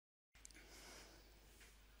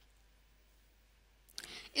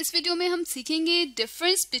इस वीडियो में हम सीखेंगे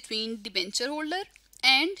difference between debenture holder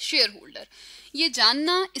and share holder. ये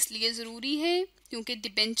जानना इसलिए ज़रूरी है क्योंकि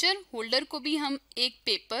डिबेंचर होल्डर को भी हम एक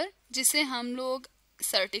पेपर, जिसे हम लोग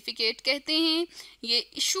सर्टिफिकेट कहते हैं, ये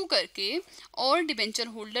इशू करके और डिबेंचर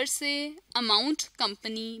होल्डर से अमाउंट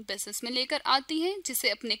कंपनी बिजनेस में लेकर आती है, जिसे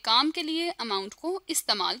अपने काम के लिए अमाउंट को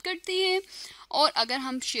इस्तेमाल करती है। और अगर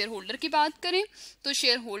हम शेयर होल्डर की बात करें तो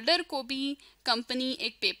शेयर होल्डर को भी कंपनी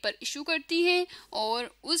एक पेपर इशू करती है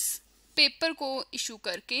और उस पेपर को इशू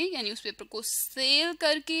करके, यानी उस पेपर को सेल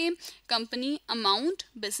करके कंपनी अमाउंट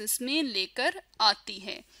बिजनेस में लेकर आती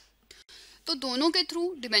है। तो दोनों के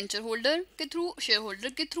थ्रू, डिबेंचर होल्डर के थ्रू, शेयर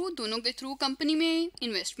होल्डर के थ्रू, दोनों के थ्रू कंपनी में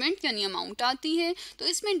इन्वेस्टमेंट यानी अमाउंट आती है। तो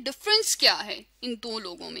इसमें डिफरेंस क्या है इन दो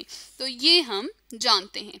लोगों में, तो ये हम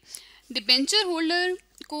जानते हैं। डिबेंचर होल्डर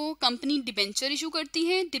को कंपनी डिबेंचर इशू करती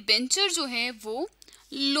है। डिबेंचर जो है वो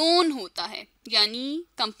लोन होता है, यानी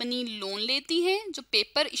कंपनी लोन लेती है, जो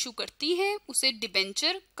पेपर इशू करती है उसे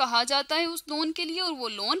डिबेंचर कहा जाता है उस लोन के लिए, और वो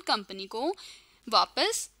लोन कंपनी को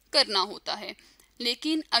वापस करना होता है।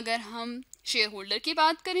 लेकिन अगर हम शेयर होल्डर की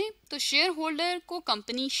बात करें तो शेयर होल्डर को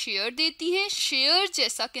कंपनी शेयर देती है। शेयर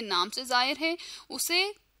जैसा कि नाम से जाहिर है,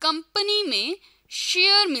 उसे कंपनी में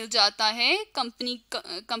शेयर मिल जाता है।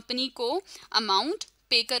 कंपनी को अमाउंट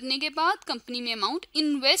पे करने के बाद, कंपनी में अमाउंट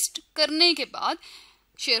इन्वेस्ट करने के बाद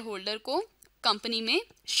शेयर होल्डर को कंपनी में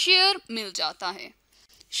शेयर मिल जाता है।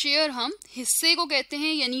 शेयर हम हिस्से को कहते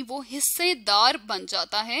हैं, यानी वो हिस्सेदार बन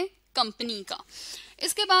जाता है कंपनी का।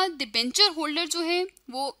 इसके बाद डिबेंचर होल्डर जो है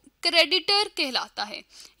वो क्रेडिटर कहलाता है,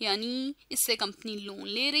 यानी इससे कंपनी लोन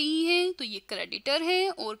ले रही है तो ये क्रेडिटर है,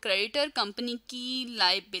 और क्रेडिटर कंपनी की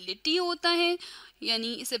लायबिलिटी होता है,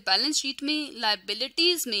 यानी इसे बैलेंस शीट में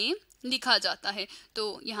लायबिलिटीज में लिखा जाता है।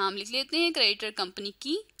 तो यहाँ हम लिख लेते हैं क्रेडिटर कंपनी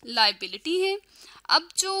की लायबिलिटी है। अब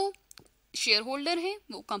जो शेयर होल्डर है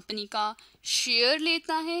वो कंपनी का शेयर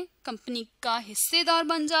लेता है, कंपनी का हिस्सेदार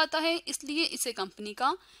बन जाता है, इसलिए इसे कंपनी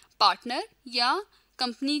का पार्टनर या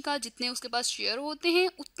कंपनी का जितने उसके पास शेयर होते हैं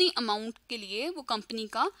उतनी अमाउंट के लिए वो कंपनी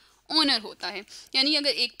का ओनर होता है। यानी अगर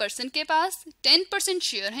एक पर्सन के पास 10%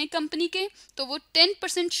 शेयर हैं कंपनी के, तो वो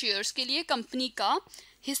 10% शेयर्स के लिए कंपनी का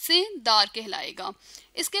हिस्सेदार कहलाएगा।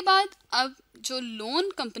 इसके बाद अब जो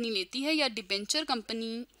लोन कंपनी लेती है या डिबेंचर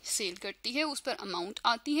कंपनी सेल करती है, उस पर अमाउंट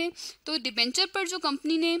आती है। तो डिबेंचर पर जो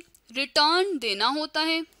कंपनी ने रिटर्न देना होता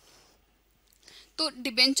है, तो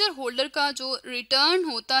डिबेंचर होल्डर का जो रिटर्न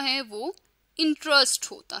होता है वो इंटरेस्ट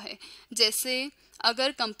होता है। जैसे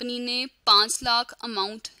अगर कंपनी ने 5 लाख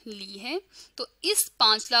अमाउंट ली है तो इस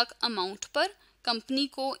 5 लाख अमाउंट पर कंपनी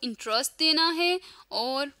को इंटरेस्ट देना है,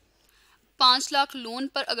 और 5 लाख लोन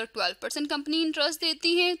पर अगर 12% कंपनी इंटरेस्ट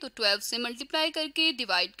देती है तो 12 से मल्टीप्लाई करके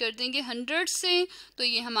डिवाइड कर देंगे 100 से, तो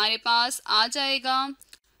ये हमारे पास आ जाएगा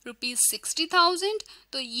 ₹60,000।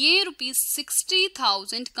 तो ये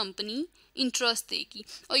 ₹60,000 कंपनी इंटरेस्ट देगी।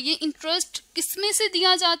 और ये इंटरेस्ट किसमें से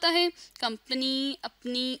दिया जाता है? कंपनी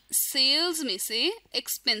अपनी सेल्स में से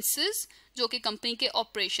एक्सपेंसेस, जो कि कंपनी के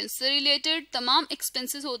ऑपरेशन से रिलेटेड तमाम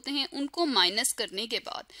एक्सपेंसेस होते हैं, उनको माइनस करने के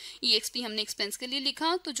बाद, EXP हमने एक्सपेंस के लिए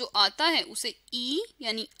लिखा, तो जो आता है उसे E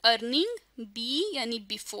यानी अर्निंग, B यानी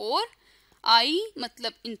बिफोर, I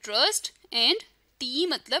मतलब इंटरेस्ट एंड T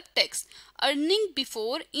मतलब tax. Earning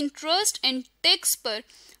before interest and tax पर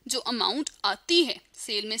जो अमाउंट आती है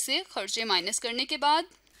सेल में से खर्चे माइनस करने के बाद,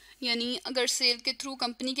 यानी अगर सेल के थ्रू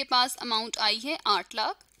कंपनी के पास अमाउंट आई है 8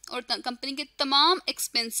 लाख और कंपनी के तमाम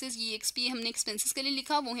एक्सपेंसेस, ये EXP हमने एक्सपेंसेस के लिए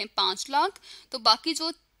लिखा, वो है 5 लाख, तो बाकी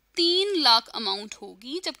जो 3 लाख अमाउंट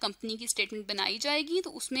होगी जब कंपनी की स्टेटमेंट बनाई जाएगी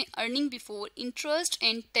तो उसमें earning before interest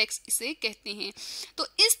and tax इसे कहते हैं। तो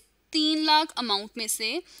इस 3 लाख अमाउंट में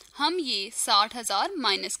से हम ये 60,000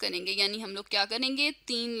 माइनस करेंगे, यानी हम लोग क्या करेंगे,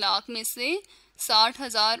 3 लाख में से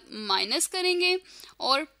 60,000 माइनस करेंगे,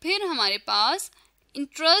 और फिर हमारे पास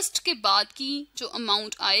इंटरेस्ट के बाद की जो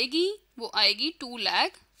अमाउंट आएगी वो आएगी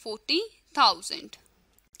 2,40,000।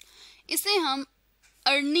 इसे हम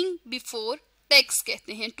अर्निंग बिफोर टैक्स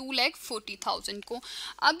कहते हैं, 2,40,000 को।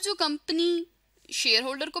 अब जो कंपनी शेयर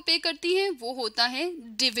होल्डर को पे करती है वो होता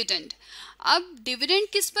है डिविडेंड। अब डिविडेंड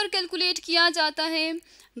किस पर कैलकुलेट किया जाता है?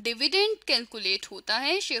 डिविडेंड कैलकुलेट होता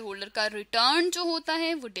है, शेयर होल्डर का रिटर्न जो होता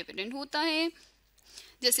है वो डिविडेंड होता है।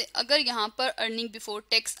 जैसे अगर यहाँ पर अर्निंग बिफोर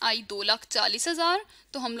टैक्स आई 2,40,000,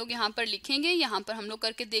 तो हम लोग यहाँ पर लिखेंगे, यहाँ पर हम लोग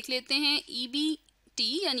करके देख लेते हैं,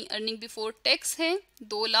 EBT यानी अर्निंग बिफोर टैक्स है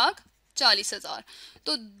 2,40,000।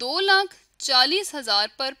 तो 2,40,000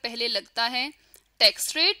 पर पहले लगता है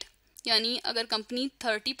टैक्स रेट, यानी अगर कंपनी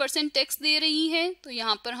 30% टैक्स दे रही है तो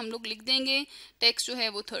यहाँ पर हम लोग लिख देंगे टैक्स जो है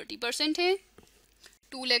वो 30% है।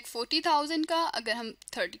 2,40,000 का अगर हम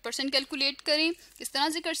 30% कैलकुलेट करें इस तरह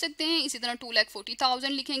से कर सकते हैं। इसी तरह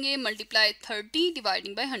 2,40,000 लिखेंगे मल्टीप्लाई 30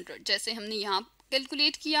 डिवाइडिंग बाय 100, जैसे हमने यहाँ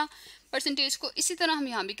कैलकुलेट किया परसेंटेज को, इसी तरह हम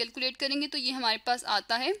यहाँ भी कैलकुलेट करेंगे तो ये हमारे पास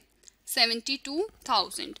आता है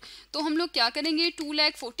 72,000। तो हम लोग क्या करेंगे,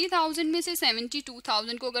 2,40,000 में से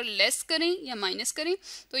 72,000 को अगर लेस करें या माइनस करें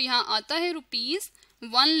तो यहाँ आता है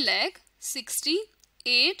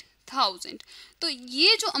 ₹1,68,000। तो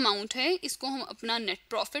ये जो अमाउंट है इसको हम अपना नेट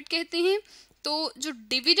प्रॉफिट कहते हैं। तो जो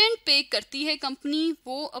डिविडेंड पे करती है कंपनी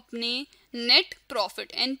वो अपने net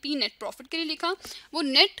profit, NP net profit के लिए लिखा, वो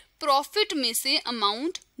नेट प्रॉफिट में से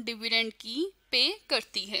अमाउंट डिविडेंड की पे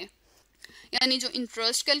करती है। यानी जो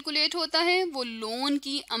इंटरेस्ट कैलकुलेट होता है वो लोन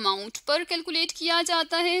की अमाउंट पर कैलकुलेट किया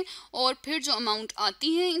जाता है और फिर जो अमाउंट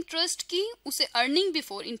आती है इंटरेस्ट की उसे earning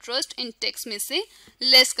before interest and tax में से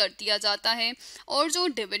लेस कर दिया जाता है। और जो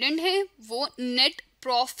डिविडेंड है वो नेट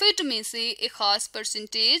प्रॉफिट में से एक खास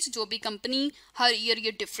परसेंटेज, जो भी कंपनी हर ईयर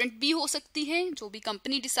ये डिफरेंट भी हो सकती है, जो भी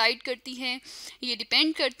कंपनी डिसाइड करती है, ये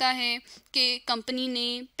डिपेंड करता है कि कंपनी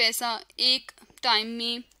ने पैसा एक टाइम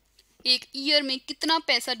में, एक ईयर में कितना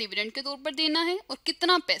पैसा डिविडेंड के तौर पर देना है और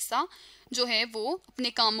कितना पैसा जो है वो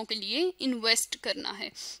अपने कामों के लिए इन्वेस्ट करना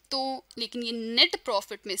है। तो लेकिन ये नेट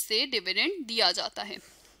प्रॉफिट में से डिविडेंड दिया जाता है।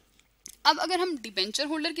 अब अगर हम डिबेंचर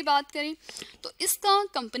होल्डर की बात करें तो इसका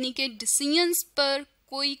कंपनी के डिसीजंस पर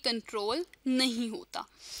कोई कंट्रोल नहीं होता।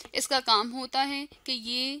 इसका काम होता है कि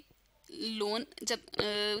ये लोन जब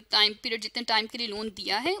टाइम पीरियड, जितने टाइम के लिए लोन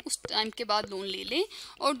दिया है उस टाइम के बाद लोन ले ले,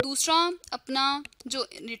 और दूसरा अपना जो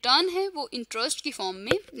रिटर्न है वो इंटरेस्ट की फॉर्म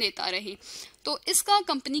में लेता रहे। तो इसका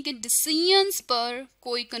कंपनी के डिसीजंस पर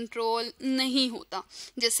कोई कंट्रोल नहीं होता।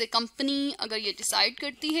 जैसे कंपनी अगर ये डिसाइड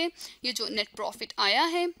करती है ये जो नेट प्रॉफिट आया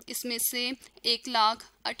है इसमें से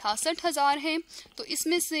 1,68,000 है, तो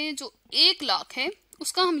इसमें से जो 1 लाख है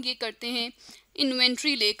उसका हम ये करते हैं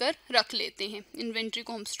इन्वेंट्री लेकर रख लेते हैं। इन्वेंट्री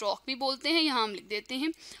को हम स्टॉक भी बोलते हैं, यहाँ हम लिख देते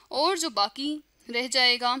हैं। और जो बाकी रह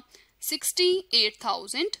जाएगा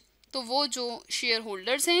 68,000 तो वो जो शेयर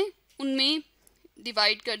होल्डर्स हैं उनमें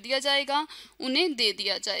डिवाइड कर दिया जाएगा, उन्हें दे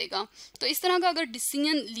दिया जाएगा। तो इस तरह का अगर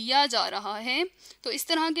डिसीजन लिया जा रहा है तो इस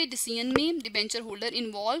तरह के डिसीजन में डिबेंचर होल्डर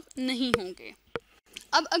इन्वॉल्व नहीं होंगे।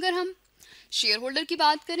 अब अगर हम शेयर होल्डर की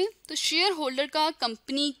बात करें तो शेयर होल्डर का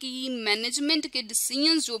कंपनी की मैनेजमेंट के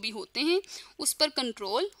डिसीजंस जो भी होते हैं उस पर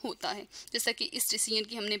कंट्रोल होता है। जैसा कि इस डिसीजन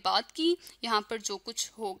की हमने बात की, यहाँ पर जो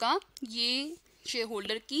कुछ होगा ये शेयर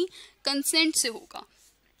होल्डर की कंसेंट से होगा।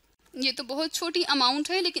 ये तो बहुत छोटी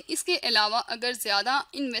अमाउंट है, लेकिन इसके अलावा अगर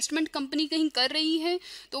ज़्यादा इन्वेस्टमेंट कंपनी कहीं कर रही है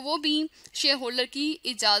तो वो भी शेयर होल्डर की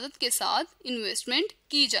इजाज़त के साथ इन्वेस्टमेंट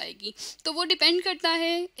की जाएगी। तो वो डिपेंड करता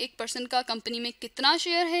है एक पर्सन का कंपनी में कितना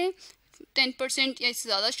शेयर है, 10% या इससे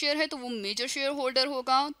ज़्यादा शेयर है तो वो मेजर शेयर होल्डर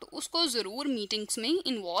होगा, तो उसको ज़रूर मीटिंग्स में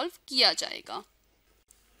इन्वॉल्व किया जाएगा।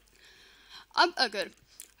 अब अगर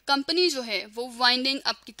कंपनी जो है वो वाइंडिंग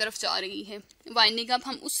अप की तरफ जा रही है, वाइंडिंग अप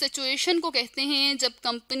हम उस सिचुएशन को कहते हैं जब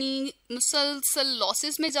कंपनी मुसलसल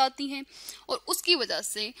लॉसेस में जाती है और उसकी वजह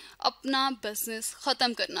से अपना बिजनेस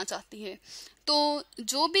ख़त्म करना चाहती है। तो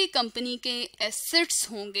जो भी कंपनी के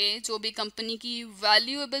एसेट्स होंगे, जो भी कंपनी की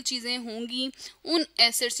वैल्यूएबल चीज़ें होंगी, उन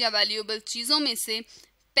एसेट्स या वैल्यूएबल चीज़ों में से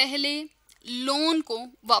पहले लोन को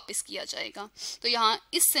वापस किया जाएगा। तो यहाँ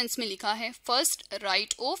इस सेंस में लिखा है फर्स्ट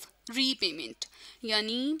राइट ऑफ रीपेमेंट,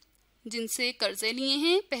 यानी जिनसे कर्जे लिए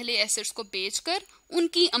हैं पहले एसेट्स को बेचकर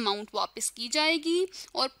उनकी अमाउंट वापस की जाएगी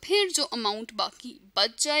और फिर जो अमाउंट बाकी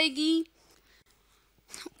बच जाएगी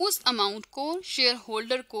उस अमाउंट को शेयर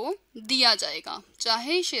होल्डर को दिया जाएगा,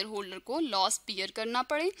 चाहे शेयर होल्डर को लॉस बियर करना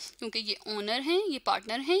पड़े, क्योंकि ये ओनर हैं, ये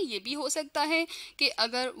पार्टनर हैं। ये भी हो सकता है कि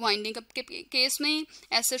अगर वाइंडिंग अप के केस में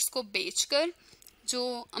एसेट्स को बेचकर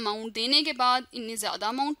जो अमाउंट देने के बाद इन्हें ज़्यादा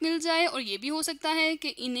अमाउंट मिल जाए, और ये भी हो सकता है कि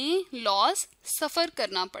इन्हें लॉस सफ़र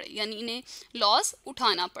करना पड़े, यानी इन्हें लॉस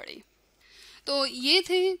उठाना पड़े। तो ये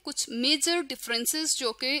थे कुछ मेजर डिफरेंसेस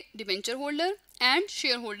जो कि debenture holder and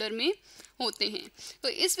share holder में होते हैं। तो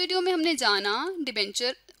इस वीडियो में हमने जाना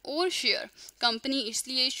डिबेंचर और शेयर कंपनी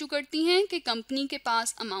इसलिए इशू करती हैं कि कंपनी के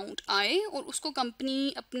पास अमाउंट आए और उसको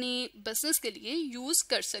कंपनी अपने बिजनेस के लिए यूज़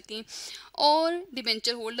कर सकें, और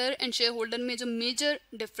debenture holder and share holder में जो मेजर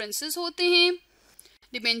डिफरेंसेस होते हैं,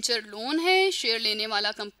 डिबेंचर लोन है, शेयर लेने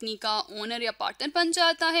वाला कंपनी का ओनर या पार्टनर बन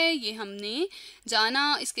जाता है, ये हमने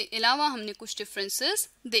जाना। इसके अलावा हमने कुछ डिफरेंसेस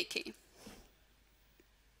देखे।